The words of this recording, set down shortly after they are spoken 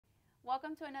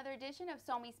Welcome to another edition of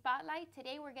SoMi Spotlight.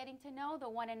 Today we're getting to know the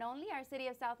one and only, our City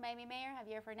of South Miami Mayor,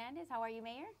 Javier Fernandez. How are you,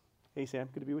 Mayor? Hey, Sam.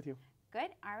 Good to be with you. Good.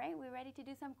 All right. We're ready to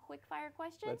do some quick fire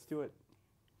questions? Let's do it.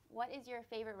 What is your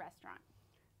favorite restaurant?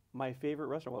 My favorite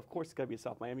restaurant? Well, of course, it's got to be a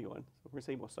South Miami one. So we're going to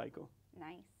say Mosaico.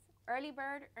 Nice. Early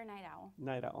bird or night owl?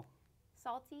 Night owl.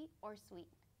 Salty or sweet?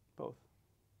 Both.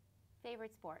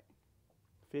 Favorite sport?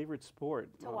 Favorite sport?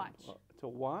 To watch. To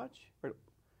watch? Or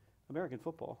American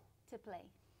football. To play?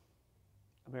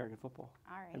 American football.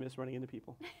 All right. I miss running into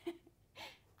people.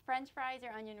 French fries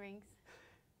or onion rings?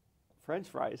 French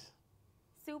fries.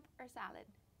 Soup or salad?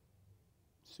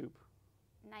 Soup.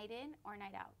 Night in or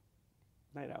night out?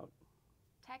 Night out.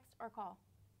 Text or call?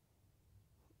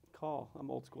 Call.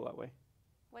 I'm old school that way.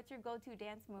 What's your go-to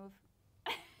dance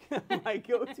move? My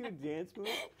go-to dance move?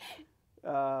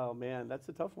 Oh, man, that's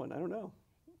a tough one. I don't know.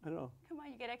 Come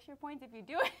on, you get extra points if you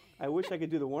do it. I wish I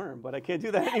could do the worm, but I can't do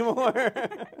that anymore.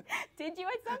 Did you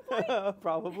at some point?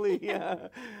 Probably, yeah.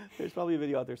 There's probably a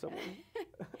video out there somewhere.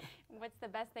 What's the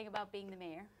best thing about being the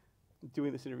mayor?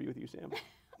 Doing this interview with you, Sam.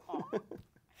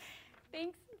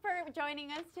 Thanks for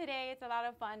joining us today. It's a lot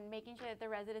of fun making sure that the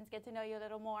residents get to know you a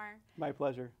little more. My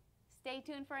pleasure. Stay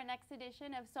tuned for our next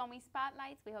edition of SoMi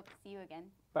Spotlights. We hope to see you again.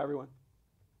 Bye, everyone.